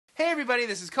Hey everybody,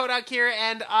 this is Kodak here,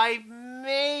 and I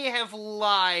may have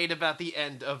lied about the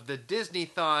end of the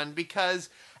Disney-thon because,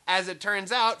 as it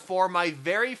turns out, for my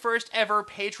very first ever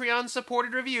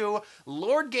Patreon-supported review,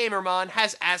 Lord Gamermon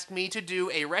has asked me to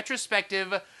do a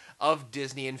retrospective of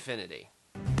Disney Infinity.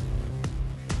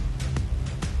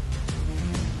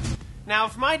 Now,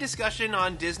 if my discussion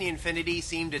on Disney Infinity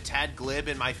seemed a tad glib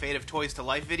in my Fate of Toys to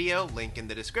Life video, link in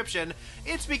the description,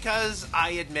 it's because I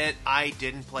admit I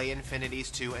didn't play Infinities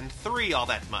 2 and 3 all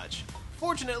that much.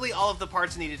 Fortunately, all of the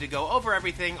parts needed to go over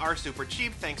everything are super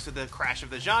cheap thanks to the crash of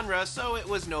the genre, so it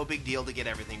was no big deal to get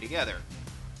everything together.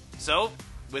 So,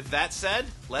 with that said,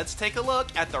 let's take a look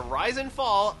at the rise and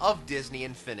fall of Disney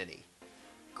Infinity.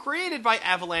 Created by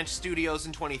Avalanche Studios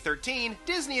in 2013,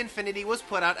 Disney Infinity was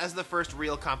put out as the first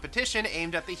real competition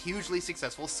aimed at the hugely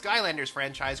successful Skylanders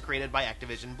franchise created by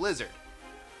Activision Blizzard.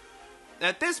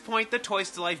 At this point, the Toys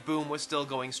to Life boom was still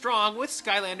going strong, with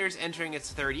Skylanders entering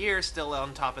its third year still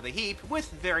on top of the heap,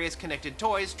 with various connected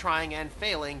toys trying and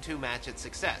failing to match its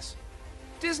success.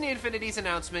 Disney Infinity's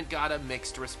announcement got a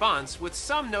mixed response, with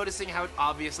some noticing how it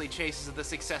obviously chases the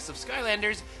success of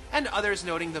Skylanders, and others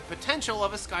noting the potential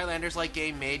of a Skylanders-like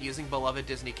game made using beloved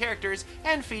Disney characters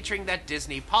and featuring that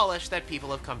Disney polish that people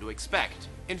have come to expect.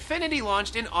 Infinity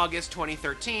launched in August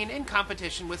 2013 in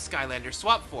competition with Skylanders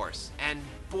Swap Force, and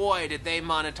boy did they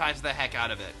monetize the heck out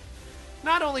of it.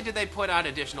 Not only did they put out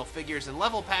additional figures and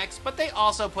level packs, but they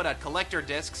also put out collector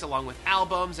discs along with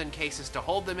albums and cases to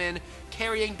hold them in,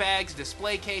 carrying bags,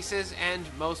 display cases, and,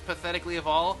 most pathetically of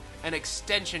all, an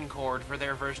extension cord for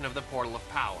their version of the Portal of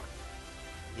Power.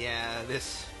 Yeah,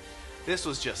 this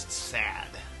was just sad.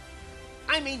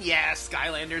 I mean, yeah,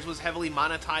 Skylanders was heavily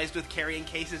monetized with carrying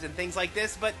cases and things like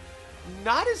this, but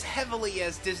not as heavily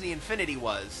as Disney Infinity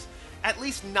was. At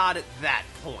least not at that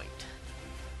point.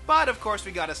 But of course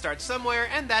we gotta start somewhere,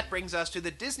 and that brings us to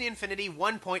the Disney Infinity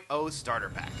 1.0 Starter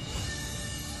Pack.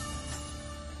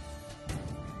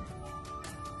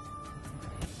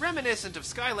 Reminiscent of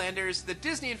Skylanders, the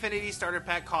Disney Infinity Starter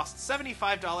Pack costs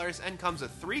 $75 and comes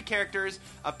with 3 characters,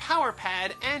 a power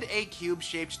pad, and a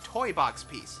cube-shaped toy box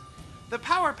piece. The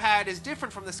power pad is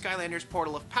different from the Skylanders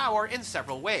Portal of Power in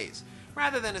several ways.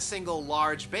 Rather than a single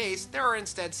large base, there are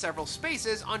instead several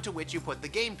spaces onto which you put the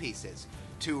game pieces.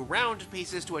 2 round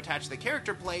pieces to attach the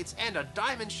character plates, and a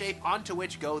diamond shape onto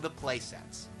which go the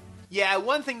playsets. Yeah,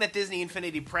 one thing that Disney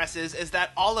Infinity presses is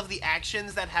that all of the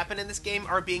actions that happen in this game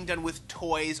are being done with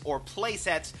toys or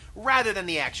playsets rather than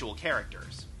the actual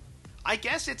characters. I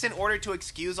guess it's in order to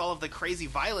excuse all of the crazy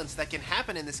violence that can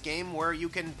happen in this game, where you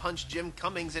can punch Jim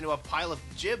Cummings into a pile of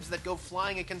jibs that go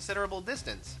flying a considerable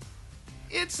distance.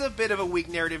 It's a bit of a weak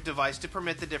narrative device to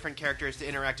permit the different characters to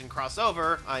interact and cross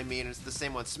over. I mean, it's the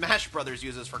same one Smash Bros.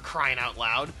 Uses, for crying out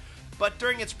loud. But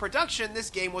during its production, this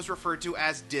game was referred to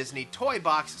as Disney Toy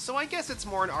Box, so I guess it's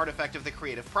more an artifact of the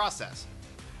creative process.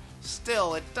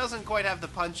 Still, it doesn't quite have the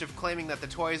punch of claiming that the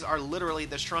toys are literally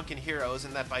the shrunken heroes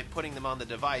and that by putting them on the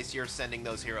device, you're sending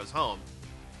those heroes home.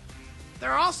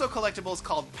 There are also collectibles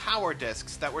called Power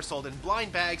Discs that were sold in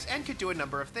blind bags and could do a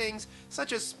number of things,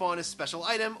 such as spawn a special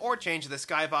item, or change the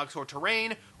skybox or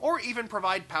terrain, or even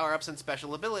provide power-ups and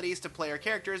special abilities to player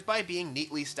characters by being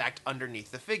neatly stacked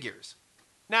underneath the figures.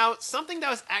 Now, something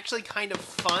that was actually kind of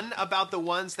fun about the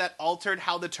ones that altered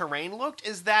how the terrain looked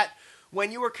is that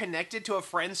when you were connected to a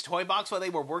friend's toy box while they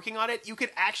were working on it, you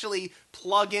could actually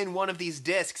plug in one of these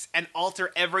discs and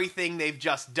alter everything they've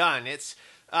just done. It's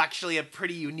actually a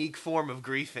pretty unique form of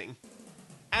griefing.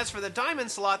 As for the diamond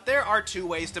slot, there are 2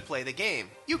 ways to play the game.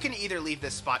 You can either leave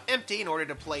this spot empty in order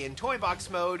to play in toy box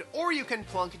mode, or you can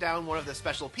plunk down one of the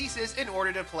special pieces in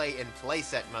order to play in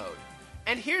playset mode.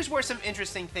 And here's where some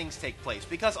interesting things take place,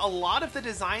 because a lot of the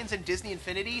designs in Disney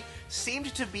Infinity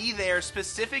seemed to be there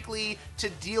specifically to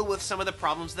deal with some of the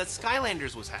problems that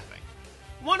Skylanders was having.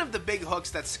 One of the big hooks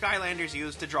that Skylanders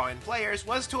used to draw in players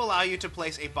was to allow you to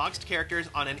place a boxed characters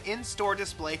on an in-store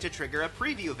display to trigger a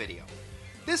preview video.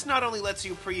 This not only lets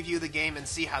you preview the game and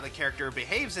see how the character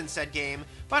behaves in said game,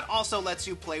 but also lets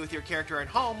you play with your character at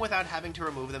home without having to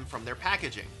remove them from their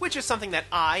packaging, which is something that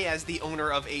I, as the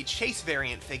owner of a Chase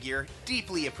variant figure,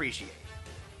 deeply appreciate.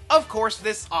 Of course,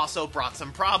 this also brought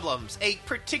some problems. A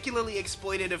particularly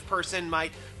exploitative person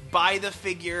might buy the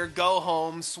figure, go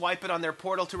home, swipe it on their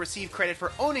portal to receive credit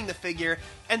for owning the figure,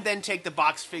 and then take the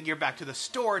boxed figure back to the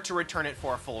store to return it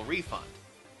for a full refund.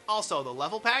 Also, the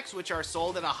level packs, which are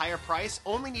sold at a higher price,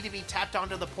 only need to be tapped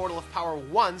onto the Portal of Power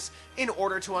once in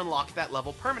order to unlock that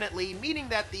level permanently, meaning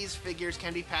that these figures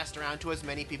can be passed around to as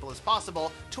many people as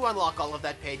possible to unlock all of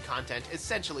that paid content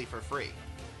essentially for free.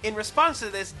 In response to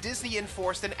this, Disney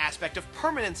enforced an aspect of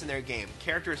permanence in their game.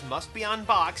 Characters must be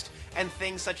unboxed, and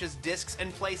things such as discs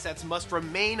and playsets must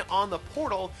remain on the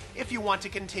portal if you want to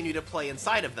continue to play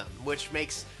inside of them, which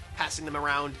makes passing them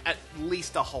around at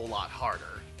least a whole lot harder.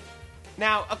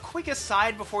 Now, a quick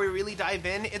aside before we really dive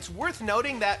in, it's worth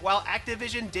noting that while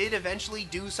Activision did eventually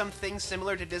do some things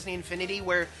similar to Disney Infinity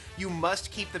where you must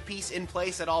keep the piece in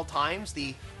place at all times,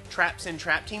 the Traps and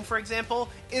Trap Team for example,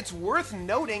 it's worth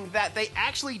noting that they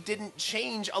actually didn't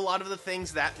change a lot of the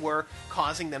things that were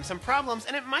causing them some problems,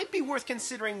 and it might be worth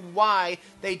considering why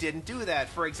they didn't do that.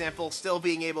 For example, still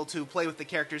being able to play with the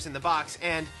characters in the box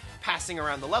and passing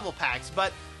around the level packs,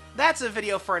 but that's a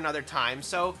video for another time,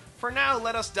 so for now,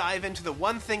 let us dive into the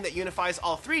one thing that unifies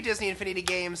all three Disney Infinity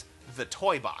games, the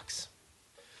Toy Box.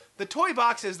 The Toy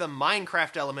Box is the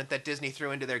Minecraft element that Disney threw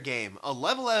into their game, a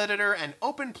level editor and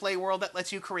open play world that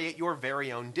lets you create your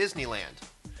very own Disneyland.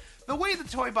 The way the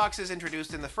Toy Box is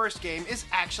introduced in the first game is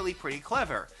actually pretty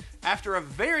clever. After a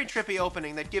very trippy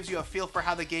opening that gives you a feel for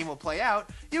how the game will play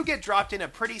out, you get dropped in a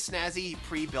pretty snazzy,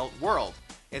 pre-built world.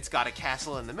 It's got a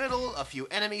castle in the middle, a few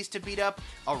enemies to beat up,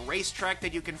 a racetrack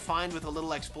that you can find with a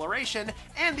little exploration,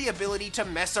 and the ability to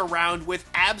mess around with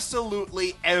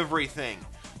absolutely everything.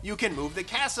 You can move the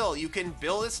castle, you can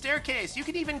build a staircase, you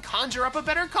can even conjure up a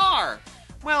better car.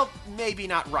 Well, maybe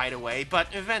not right away, but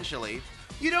eventually.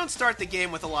 You don't start the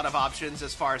game with a lot of options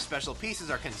as far as special pieces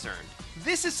are concerned.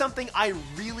 This is something I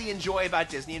really enjoy about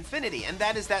Disney Infinity, and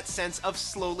that is that sense of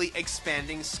slowly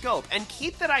expanding scope. And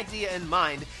keep that idea in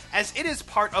mind, as it is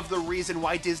part of the reason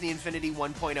why Disney Infinity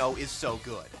 1.0 is so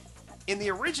good. In the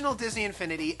original Disney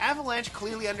Infinity, Avalanche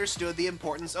clearly understood the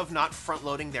importance of not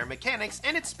front-loading their mechanics,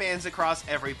 and it spans across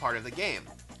every part of the game.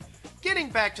 Getting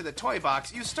back to the Toy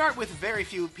Box, you start with very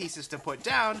few pieces to put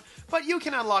down, but you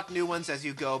can unlock new ones as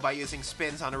you go by using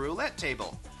spins on a roulette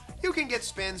table. You can get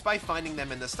spins by finding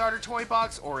them in the starter toy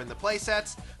box or in the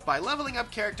playsets, by leveling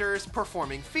up characters,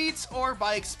 performing feats, or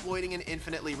by exploiting an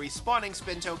infinitely respawning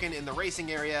spin token in the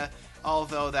racing area,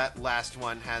 although that last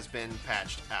one has been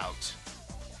patched out.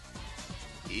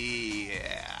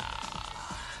 Yeah.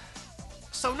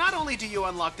 So not only do you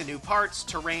unlock the new parts,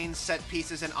 terrains, set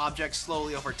pieces, and objects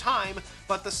slowly over time,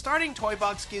 but the starting toy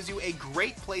box gives you a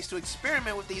great place to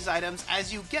experiment with these items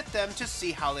as you get them to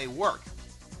see how they work.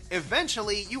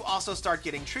 Eventually, you also start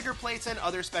getting trigger plates and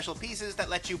other special pieces that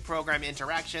let you program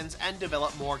interactions and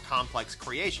develop more complex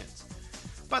creations.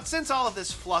 But since all of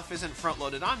this fluff isn't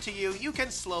front-loaded onto you, you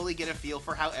can slowly get a feel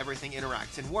for how everything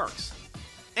interacts and works.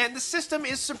 And the system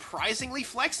is surprisingly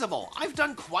flexible. I've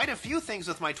done quite a few things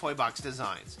with my Toy Box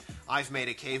designs. I've made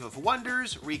a Cave of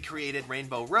Wonders, recreated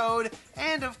Rainbow Road,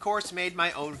 and of course made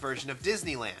my own version of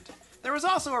Disneyland. There is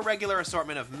also a regular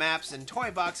assortment of maps and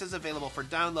toy boxes available for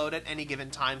download at any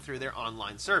given time through their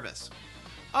online service.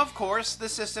 Of course, the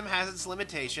system has its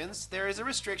limitations. There is a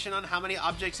restriction on how many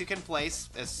objects you can place,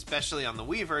 especially on the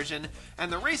Wii version,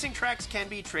 and the racing tracks can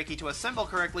be tricky to assemble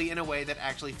correctly in a way that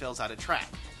actually fills out a track.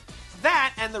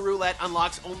 That and the roulette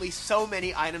unlocks only so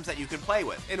many items that you can play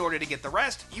with. In order to get the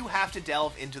rest, you have to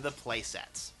delve into the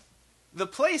playsets. The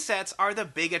playsets are the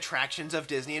big attractions of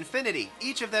Disney Infinity,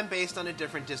 each of them based on a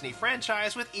different Disney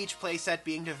franchise, with each playset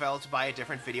being developed by a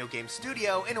different video game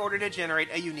studio in order to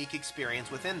generate a unique experience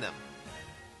within them.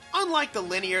 Unlike the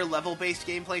linear, level-based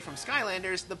gameplay from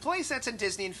Skylanders, the playsets in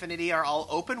Disney Infinity are all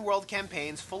open-world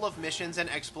campaigns full of missions and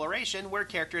exploration where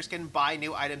characters can buy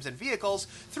new items and vehicles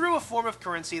through a form of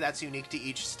currency that's unique to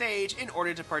each stage in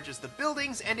order to purchase the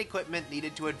buildings and equipment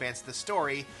needed to advance the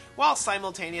story, while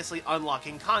simultaneously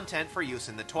unlocking content for use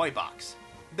in the Toy Box.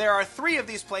 There are 3 of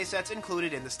these playsets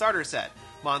included in the starter set: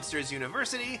 Monsters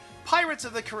University, Pirates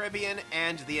of the Caribbean,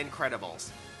 and The Incredibles.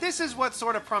 This is what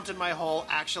sort of prompted my whole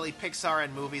actually Pixar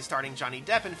and movies starting Johnny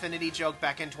Depp Infinity joke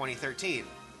back in 2013.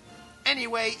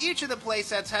 Anyway, each of the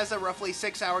playsets has a roughly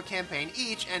 6-hour campaign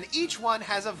each, and each one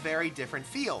has a very different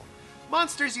feel.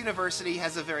 Monsters University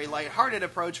has a very lighthearted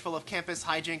approach full of campus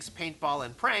hijinks, paintball,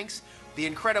 and pranks. The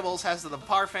Incredibles has the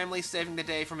Parr family saving the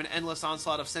day from an endless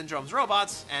onslaught of Syndrome's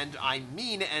robots, and I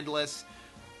mean endless.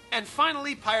 And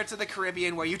finally, Pirates of the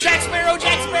Caribbean, where you Jack Sparrow,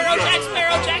 Jack Sparrow, Jack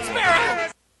Sparrow, Jack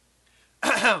Sparrow!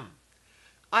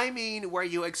 I mean, where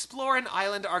you explore an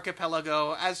island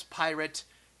archipelago as pirate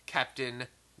Captain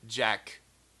Jack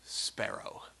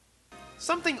Sparrow.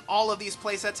 Something all of these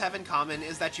playsets have in common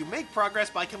is that you make progress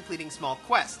by completing small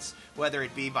quests, whether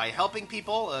it be by helping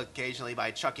people, occasionally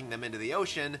by chucking them into the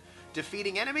ocean,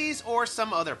 defeating enemies, or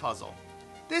some other puzzle.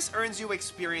 This earns you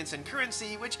experience and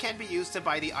currency, which can be used to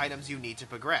buy the items you need to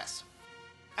progress.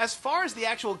 As far as the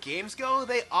actual games go,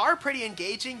 they are pretty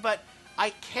engaging, but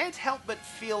I can't help but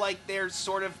feel like they're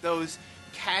sort of those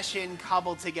cash-in,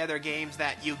 cobbled-together games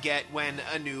that you get when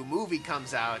a new movie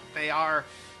comes out. They are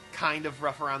kind of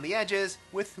rough around the edges,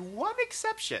 with one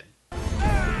exception.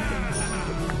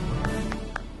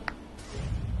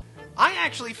 I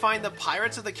actually find the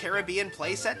Pirates of the Caribbean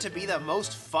playset to be the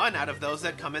most fun out of those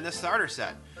that come in the starter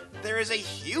set. There is a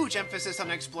huge emphasis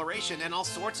on exploration and all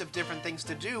sorts of different things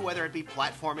to do, whether it be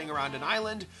platforming around an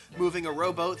island, moving a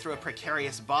rowboat through a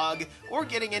precarious bog, or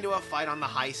getting into a fight on the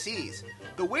high seas.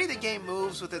 The way the game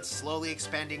moves with its slowly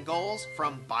expanding goals,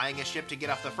 from buying a ship to get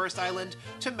off the first island,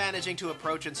 to managing to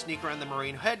approach and sneak around the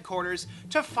Marine headquarters,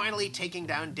 to finally taking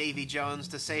down Davy Jones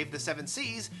to save the Seven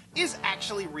Seas, is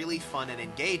actually really fun and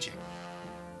engaging.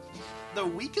 The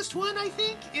weakest one, I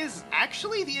think, is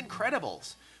actually The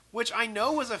Incredibles, which I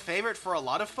know was a favorite for a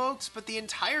lot of folks, but the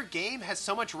entire game has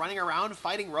so much running around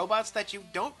fighting robots that you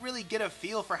don't really get a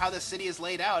feel for how the city is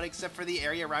laid out except for the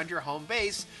area around your home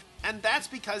base, and that's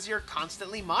because you're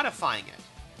constantly modifying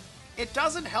it. It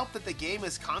doesn't help that the game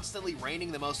is constantly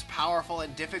raining the most powerful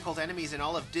and difficult enemies in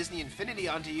all of Disney Infinity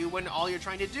onto you when all you're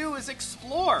trying to do is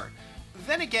explore.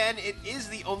 Then again, it is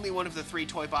the only one of the 3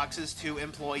 toy boxes to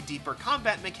employ deeper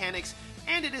combat mechanics,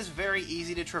 and it is very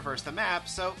easy to traverse the map,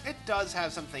 so it does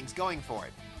have some things going for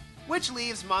it. Which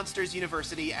leaves Monsters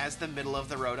University as the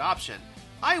middle-of-the-road option.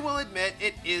 I will admit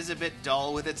it is a bit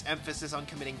dull with its emphasis on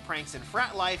committing pranks in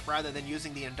frat life rather than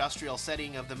using the industrial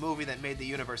setting of the movie that made the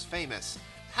universe famous.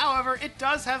 However, it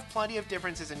does have plenty of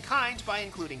differences in kind by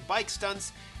including bike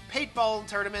stunts, paintball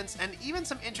tournaments, and even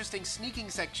some interesting sneaking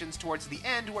sections towards the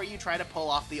end where you try to pull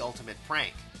off the ultimate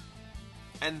prank.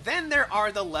 And then there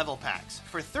are the level packs.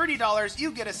 For $30,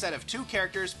 you get a set of 2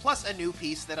 characters plus a new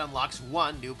piece that unlocks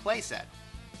 1 new playset.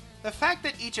 The fact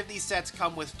that each of these sets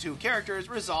come with 2 characters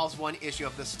resolves one issue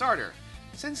of the starter.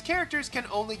 Since characters can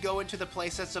only go into the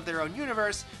playsets of their own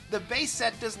universe, the base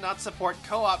set does not support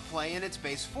co-op play in its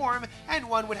base form, and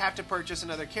one would have to purchase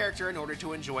another character in order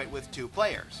to enjoy it with 2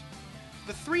 players.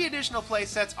 The 3 additional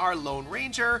playsets are Lone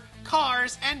Ranger,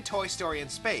 Cars, and Toy Story in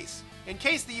Space. In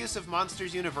case the use of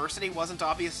Monsters University wasn't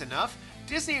obvious enough,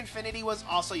 Disney Infinity was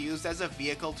also used as a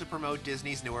vehicle to promote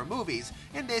Disney's newer movies,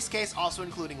 in this case also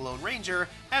including Lone Ranger,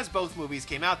 as both movies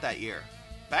came out that year.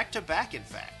 Back to back, in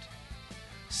fact.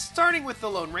 Starting with the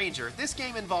Lone Ranger, this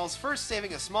game involves first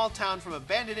saving a small town from a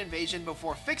bandit invasion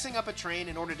before fixing up a train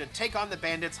in order to take on the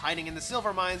bandits hiding in the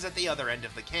silver mines at the other end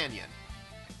of the canyon.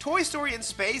 Toy Story in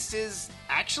Space is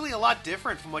actually a lot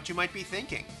different from what you might be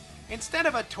thinking. Instead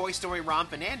of a Toy Story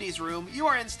romp in Andy's room, you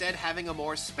are instead having a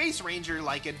more Space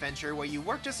Ranger-like adventure where you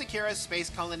work to secure a space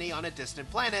colony on a distant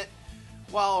planet,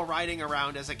 while riding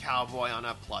around as a cowboy on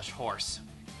a plush horse.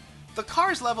 The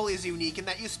Cars level is unique in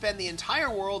that you spend the entire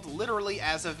world literally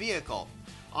as a vehicle.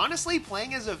 Honestly,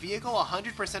 playing as a vehicle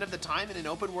 100% of the time in an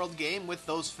open-world game with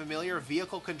those familiar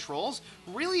vehicle controls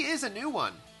really is a new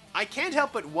one. I can't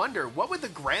help but wonder, what would the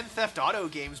Grand Theft Auto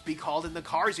games be called in the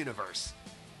Cars universe?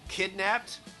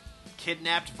 Kidnapped?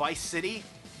 Kidnapped Vice City?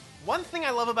 One thing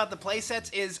I love about the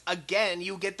playsets is, again,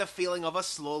 you get the feeling of a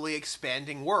slowly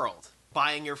expanding world.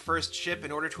 Buying your first ship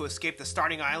in order to escape the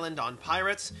starting island on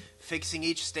Pirates, fixing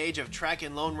each stage of Track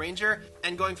in Lone Ranger,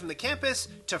 and going from the campus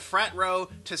to Frat Row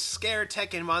to Scare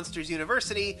Tech in Monsters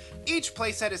University, each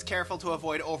playset is careful to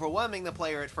avoid overwhelming the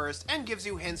player at first and gives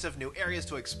you hints of new areas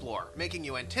to explore, making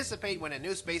you anticipate when a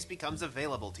new space becomes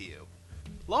available to you.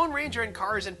 Lone Ranger and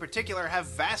Cars in particular have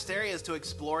vast areas to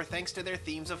explore thanks to their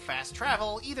themes of fast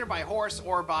travel, either by horse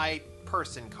or by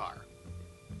person car.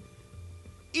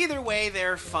 Either way,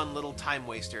 they're fun little time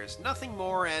wasters, nothing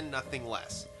more and nothing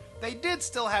less. They did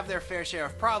still have their fair share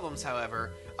of problems,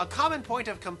 however. A common point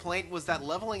of complaint was that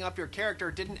leveling up your character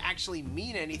didn't actually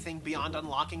mean anything beyond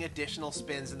unlocking additional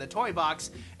spins in the toy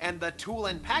box, and the tool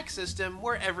and pack system,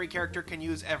 where every character can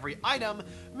use every item,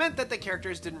 meant that the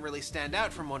characters didn't really stand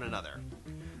out from one another.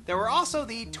 There were also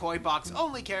the toy box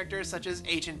only characters such as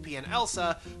Agent P and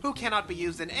Elsa, who cannot be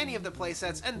used in any of the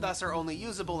playsets and thus are only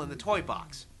usable in the toy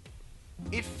box.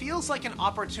 It feels like an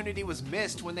opportunity was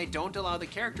missed when they don't allow the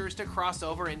characters to cross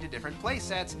over into different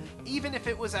playsets, even if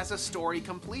it was as a story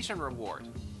completion reward.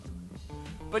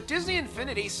 But Disney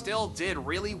Infinity still did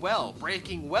really well,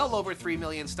 breaking well over 3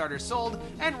 million starters sold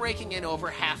and raking in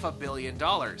over $500 million.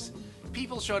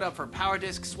 People showed up for Power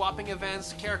Disc swapping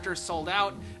events, characters sold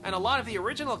out, and a lot of the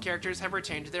original characters have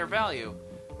retained their value.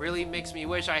 Really makes me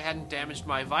wish I hadn't damaged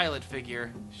my Violet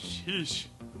figure. Sheesh.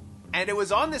 And it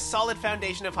was on this solid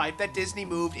foundation of hype that Disney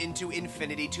moved into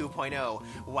Infinity 2.0,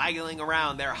 waggling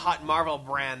around their hot Marvel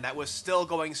brand that was still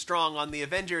going strong on the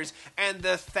Avengers and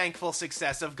the thankful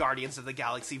success of Guardians of the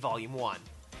Galaxy Volume 1.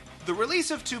 The release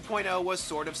of 2.0 was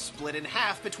sort of split in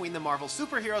half between the Marvel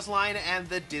Superheroes line and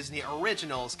the Disney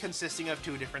Originals, consisting of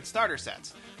two different starter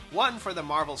sets. One for the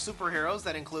Marvel Superheroes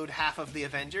that include half of the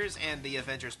Avengers and the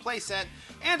Avengers playset,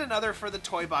 and another for the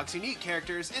Toy Box unique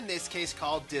characters, in this case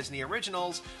called Disney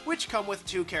Originals, which come with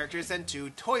 2 characters and 2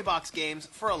 Toy Box games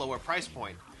for a lower price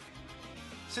point.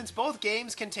 Since both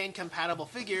games contain compatible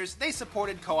figures, they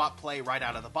supported co-op play right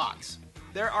out of the box.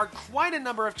 There are quite a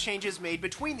number of changes made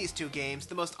between these two games,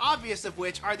 the most obvious of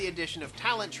which are the addition of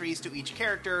talent trees to each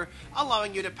character,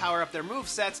 allowing you to power up their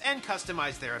movesets and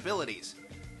customize their abilities.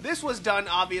 This was done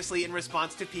obviously in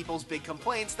response to people's big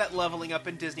complaints that leveling up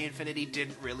in Disney Infinity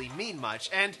didn't really mean much,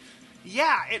 and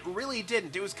yeah, it really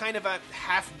didn't. It was kind of a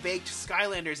half-baked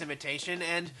Skylanders imitation,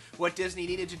 and what Disney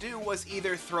needed to do was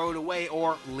either throw it away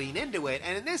or lean into it,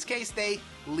 and in this case they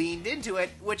leaned into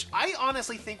it, which I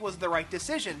honestly think was the right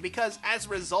decision, because as a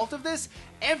result of this,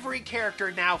 every character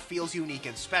now feels unique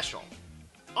and special.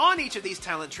 On each of these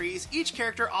talent trees, each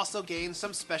character also gains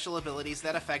some special abilities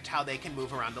that affect how they can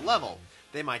move around a level.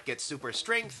 They might get super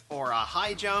strength, or a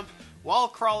high jump, wall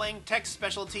crawling, tech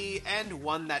specialty, and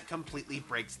one that completely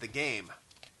breaks the game.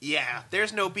 Yeah,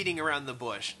 there's no beating around the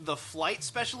bush. The flight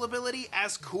special ability,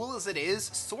 as cool as it is,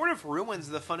 sort of ruins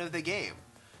the fun of the game.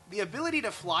 The ability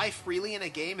to fly freely in a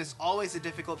game is always a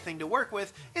difficult thing to work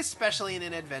with, especially in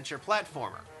an adventure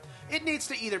platformer. It needs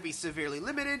to either be severely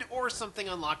limited or something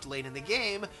unlocked late in the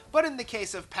game, but in the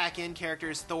case of pack-in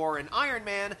characters Thor and Iron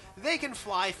Man, they can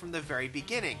fly from the very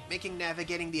beginning, making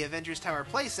navigating the Avengers Tower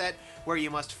playset, where you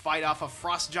must fight off a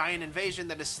frost giant invasion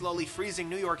that is slowly freezing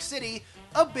New York City,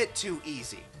 a bit too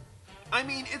easy. I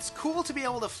mean, it's cool to be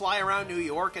able to fly around New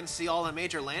York and see all the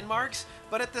major landmarks,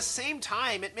 but at the same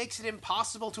time, it makes it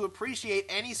impossible to appreciate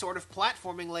any sort of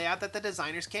platforming layout that the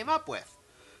designers came up with.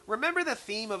 Remember the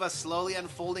theme of a slowly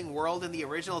unfolding world in the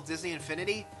original Disney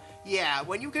Infinity? Yeah,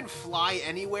 when you can fly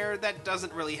anywhere, that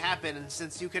doesn't really happen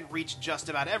since you can reach just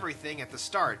about everything at the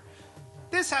start.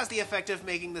 This has the effect of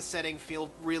making the setting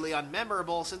feel really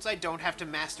unmemorable since I don't have to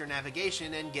master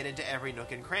navigation and get into every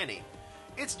nook and cranny.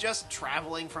 It's just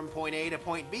traveling from point A to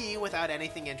point B without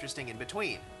anything interesting in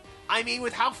between. I mean,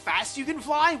 with how fast you can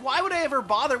fly, why would I ever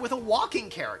bother with a walking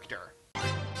character?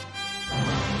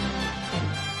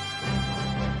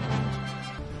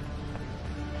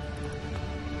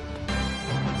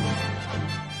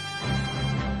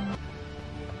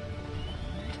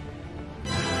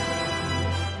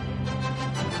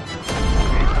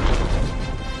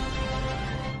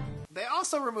 They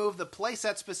also removed the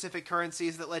playset-specific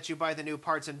currencies that let you buy the new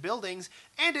parts and buildings,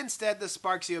 and instead the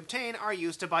sparks you obtain are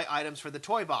used to buy items for the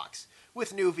toy box,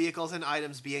 with new vehicles and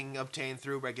items being obtained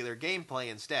through regular gameplay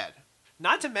instead.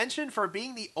 Not to mention, for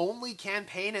being the only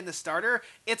campaign in the starter,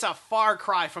 it's a far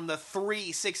cry from the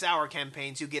 3 6-hour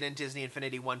campaigns you get in Disney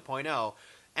Infinity 1.0,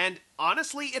 and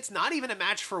honestly, it's not even a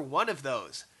match for one of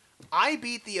those. I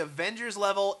beat the Avengers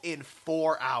level in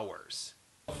 4 hours.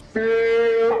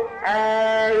 4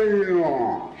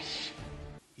 hours!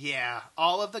 Yeah,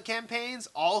 all of the campaigns,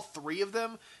 all 3 of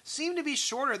them, seem to be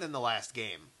shorter than the last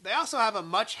game. They also have a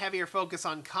much heavier focus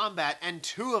on combat, and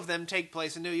 2 of them take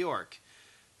place in New York.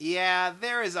 Yeah,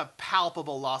 there is a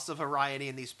palpable loss of variety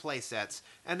in these playsets,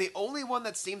 and the only one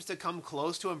that seems to come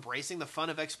close to embracing the fun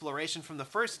of exploration from the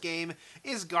first game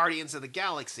is Guardians of the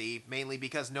Galaxy, mainly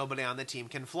because nobody on the team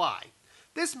can fly.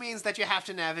 This means that you have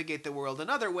to navigate the world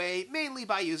another way, mainly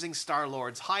by using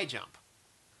Star-Lord's high jump.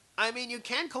 I mean, you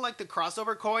can collect the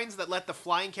crossover coins that let the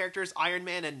flying characters Iron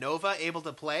Man and Nova able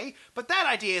to play, but that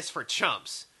idea is for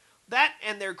chumps. That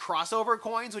and their crossover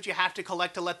coins, which you have to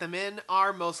collect to let them in,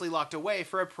 are mostly locked away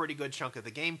for a pretty good chunk of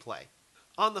the gameplay.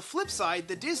 On the flip side,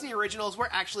 the Disney Originals were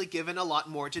actually given a lot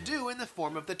more to do in the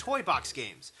form of the Toy Box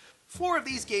games. 4 of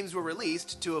these games were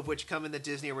released, 2 of which come in the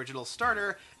Disney Originals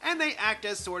starter, and they act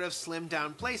as sort of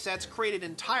slimmed-down playsets created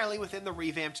entirely within the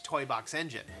revamped Toy Box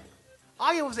engine.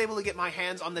 I was able to get my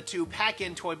hands on the 2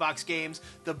 pack-in Toy Box games,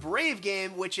 the Brave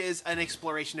game, which is an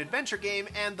exploration-adventure game,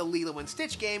 and the Lilo and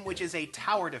Stitch game, which is a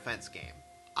tower defense game.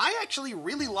 I actually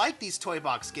really like these Toy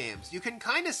Box games. You can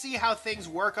kinda see how things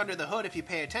work under the hood if you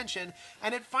pay attention,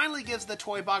 and it finally gives the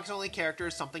Toy Box-only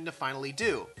characters something to finally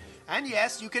do. And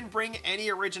yes, you can bring any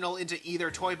original into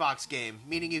either Toy Box game,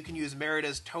 meaning you can use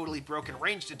Merida's totally broken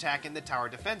ranged attack in the tower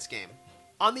defense game.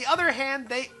 On the other hand,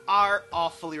 they are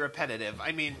awfully repetitive.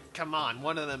 I mean, come on,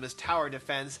 one of them is tower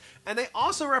defense, and they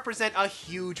also represent a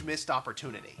huge missed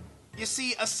opportunity. You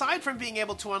see, aside from being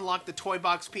able to unlock the Toy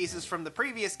Box pieces from the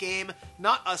previous game,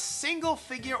 not a single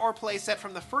figure or playset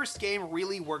from the first game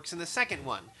really works in the second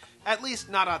one. At least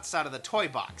not outside of the Toy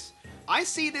Box. I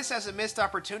see this as a missed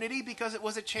opportunity because it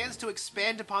was a chance to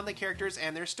expand upon the characters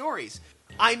and their stories.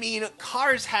 I mean,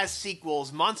 Cars has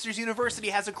sequels, Monsters University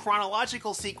has a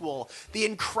chronological sequel, The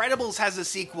Incredibles has a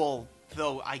sequel,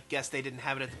 though I guess they didn't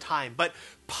have it at the time, but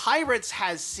Pirates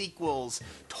has sequels,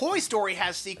 Toy Story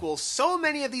has sequels. So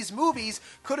many of these movies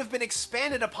could have been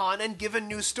expanded upon and given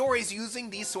new stories using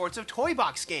these sorts of toy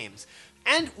box games.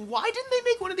 And why didn't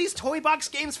they make one of these toy box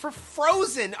games for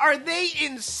Frozen? Are they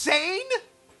insane?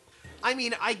 I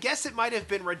mean, I guess it might have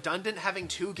been redundant having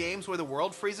 2 games where the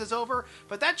world freezes over,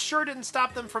 but that sure didn't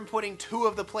stop them from putting 2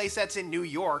 of the playsets in New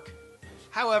York.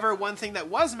 However, one thing that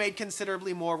was made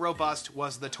considerably more robust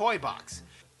was the toy box.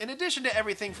 In addition to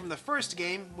everything from the first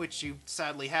game, which you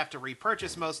sadly have to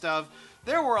repurchase most of,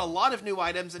 there were a lot of new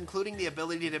items, including the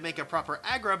ability to make a proper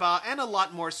agrabah and a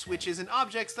lot more switches and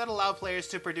objects that allow players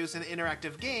to produce an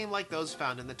interactive game like those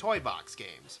found in the toy box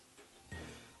games.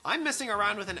 I'm messing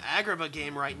around with an Agrabah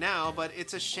game right now, but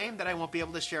it's a shame that I won't be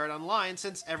able to share it online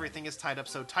since everything is tied up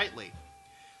so tightly.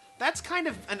 That's kind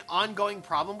of an ongoing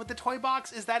problem with the toy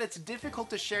box, is that it's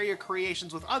difficult to share your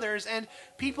creations with others and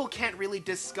people can't really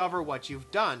discover what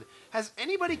you've done. Has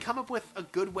anybody come up with a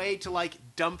good way to,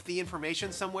 dump the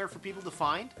information somewhere for people to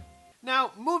find?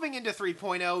 Now, moving into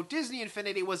 3.0, Disney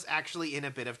Infinity was actually in a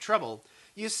bit of trouble.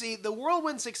 You see, the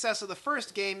whirlwind success of the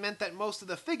first game meant that most of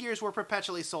the figures were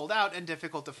perpetually sold out and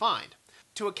difficult to find.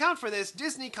 To account for this,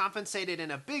 Disney compensated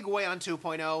in a big way on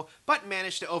 2.0, but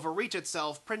managed to overreach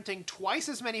itself, printing twice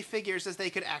as many figures as they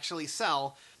could actually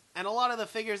sell, and a lot of the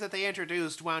figures that they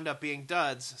introduced wound up being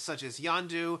duds, such as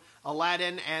Yondu,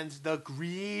 Aladdin, and the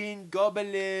Green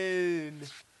Goblin.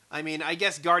 I mean, I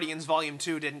guess Guardians Volume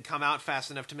 2 didn't come out fast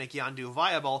enough to make Yondu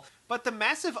viable, but the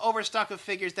massive overstock of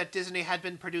figures that Disney had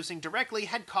been producing directly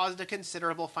had caused a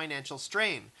considerable financial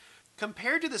strain.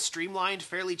 Compared to the streamlined,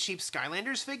 fairly cheap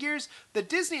Skylanders figures, the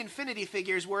Disney Infinity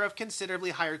figures were of considerably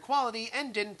higher quality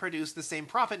and didn't produce the same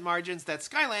profit margins that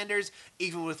Skylanders,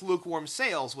 even with lukewarm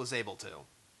sales, was able to.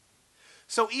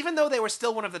 So even though they were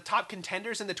still one of the top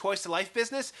contenders in the Toys to Life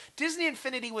business, Disney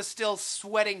Infinity was still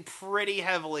sweating pretty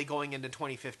heavily going into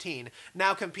 2015,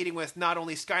 now competing with not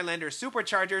only Skylanders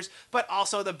Superchargers, but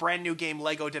also the brand new game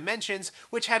LEGO Dimensions,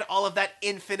 which had all of that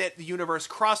infinite universe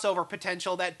crossover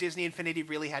potential that Disney Infinity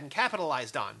really hadn't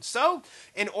capitalized on. So,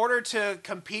 in order to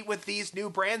compete with these new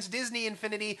brands, Disney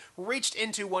Infinity reached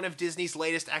into one of Disney's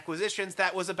latest acquisitions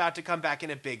that was about to come back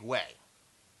in a big way.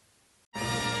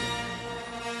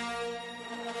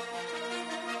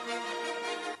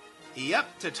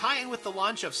 Yep, to tie in with the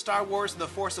launch of Star Wars The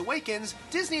Force Awakens,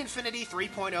 Disney Infinity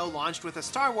 3.0 launched with a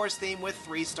Star Wars theme with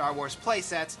 3 Star Wars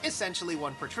playsets, essentially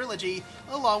one per trilogy,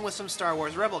 along with some Star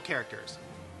Wars Rebel characters.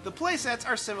 The playsets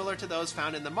are similar to those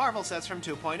found in the Marvel sets from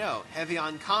 2.0, heavy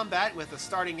on combat with a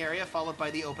starting area followed by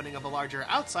the opening of a larger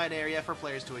outside area for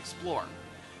players to explore.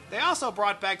 They also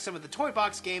brought back some of the toy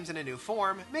box games in a new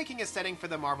form, making a setting for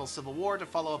the Marvel Civil War to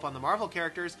follow up on the Marvel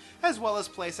characters, as well as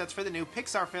playsets for the new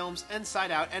Pixar films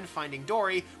Inside Out and Finding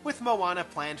Dory, with Moana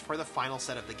planned for the final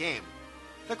set of the game.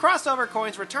 The crossover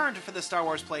coins returned for the Star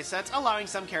Wars playsets, allowing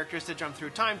some characters to jump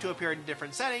through time to appear in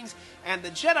different settings, and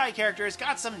the Jedi characters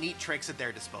got some neat tricks at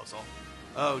their disposal.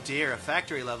 Oh dear, a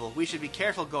factory level. We should be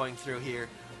careful going through here.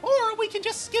 Or we can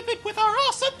just skip it with our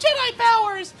awesome Jedi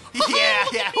powers! Yeah,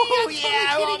 oh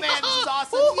yeah, oh man, this is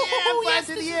awesome! Yeah, blast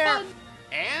in the air!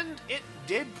 And it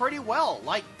did pretty well.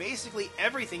 Like basically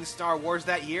everything Star Wars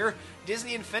that year,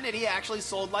 Disney Infinity actually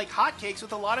sold like hotcakes,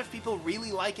 with a lot of people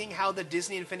really liking how the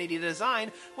Disney Infinity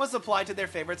design was applied to their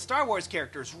favorite Star Wars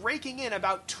characters, raking in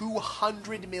about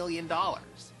 $200 million.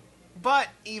 But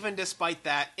even despite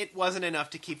that, it wasn't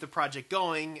enough to keep the project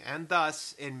going, and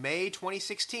thus, in May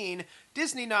 2016,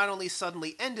 Disney not only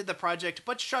suddenly ended the project,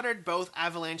 but shuttered both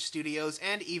Avalanche Studios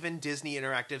and even Disney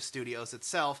Interactive Studios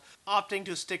itself, opting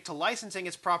to stick to licensing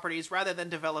its properties rather than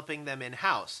developing them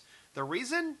in-house. The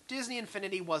reason? Disney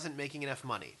Infinity wasn't making enough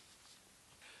money.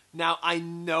 Now, I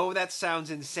know that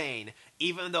sounds insane.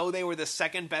 Even though they were the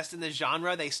second best in the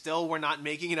genre, they still were not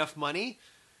making enough money.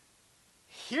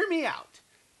 Hear me out.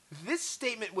 This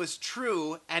statement was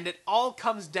true, and it all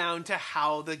comes down to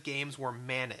how the games were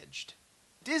managed.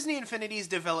 Disney Infinity's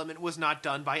development was not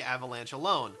done by Avalanche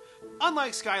alone.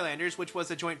 Unlike Skylanders, which was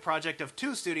a joint project of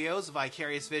 2 studios,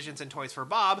 Vicarious Visions and Toys for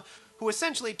Bob, who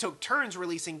essentially took turns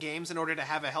releasing games in order to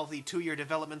have a healthy 2-year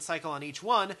development cycle on each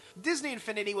one, Disney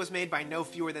Infinity was made by no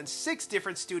fewer than 6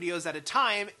 different studios at a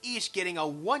time, each getting a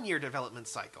 1-year development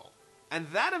cycle. And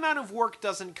that amount of work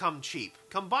doesn't come cheap.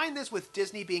 Combine this with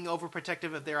Disney being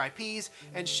overprotective of their IPs,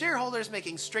 and shareholders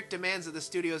making strict demands of the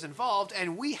studios involved,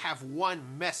 and we have one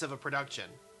mess of a production.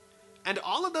 And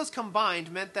all of those combined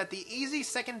meant that the easy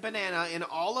second banana in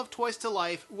all of Toys to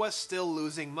Life was still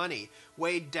losing money,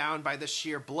 weighed down by the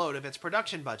sheer bloat of its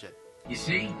production budget. You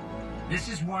see? This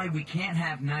is why we can't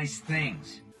have nice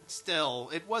things. Still,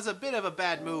 it was a bit of a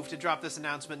bad move to drop this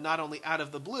announcement not only out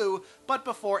of the blue, but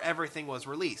before everything was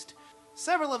released.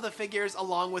 Several of the figures,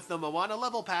 along with the Moana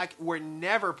level pack, were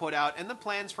never put out, and the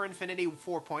plans for Infinity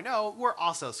 4.0 were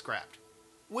also scrapped.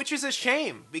 Which is a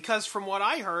shame, because from what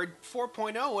I heard,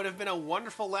 4.0 would have been a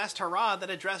wonderful last hurrah that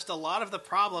addressed a lot of the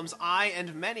problems I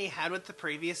and many had with the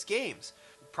previous games.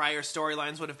 Prior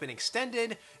storylines would have been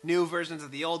extended, new versions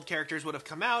of the old characters would have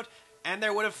come out, and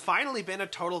there would have finally been a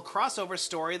total crossover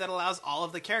story that allows all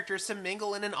of the characters to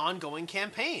mingle in an ongoing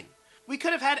campaign. We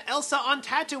could have had Elsa on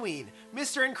Tatooine,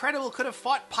 Mr. Incredible could have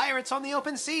fought pirates on the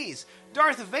open seas,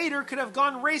 Darth Vader could have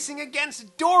gone racing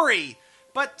against Dory!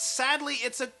 But sadly,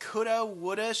 it's a coulda,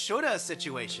 woulda, shoulda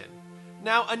situation.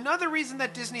 Now, another reason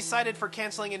that Disney cited for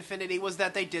canceling Infinity was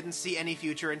that they didn't see any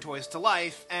future in Toys to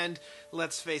Life, and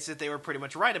let's face it, they were pretty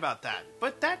much right about that.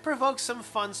 But that provokes some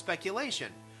fun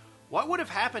speculation. What would have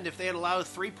happened if they had allowed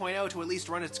 3.0 to at least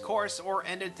run its course, or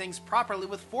ended things properly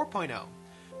with 4.0?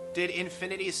 Did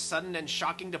Infinity's sudden and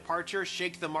shocking departure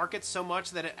shake the market so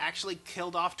much that it actually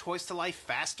killed off Toys to Life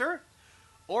faster?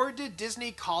 Or did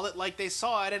Disney call it like they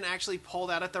saw it and actually pulled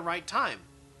out at the right time?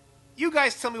 You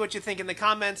guys tell me what you think in the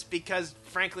comments, because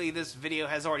frankly this video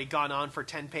has already gone on for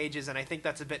 10 pages and I think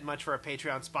that's a bit much for a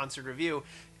Patreon sponsored review.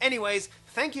 Anyways,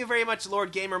 thank you very much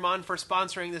Lord Gamermon for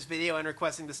sponsoring this video and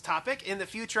requesting this topic. In the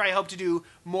future I hope to do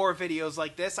more videos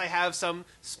like this. I have some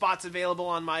spots available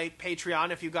on my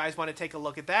Patreon if you guys want to take a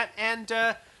look at that, and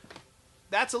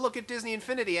that's a look at Disney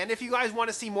Infinity. And if you guys want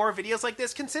to see more videos like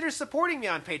this, consider supporting me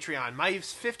on Patreon. My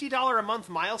 $50 a month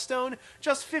milestone,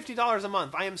 just $50 a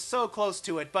month. I am so close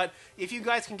to it, but if you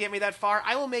guys can get me that far,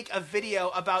 I will make a video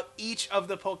about each of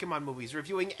the Pokemon movies,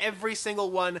 reviewing every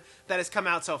single one that has come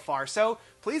out so far. So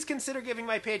please consider giving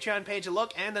my Patreon page a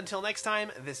look, and until next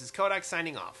time, this is Kodak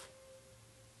signing off.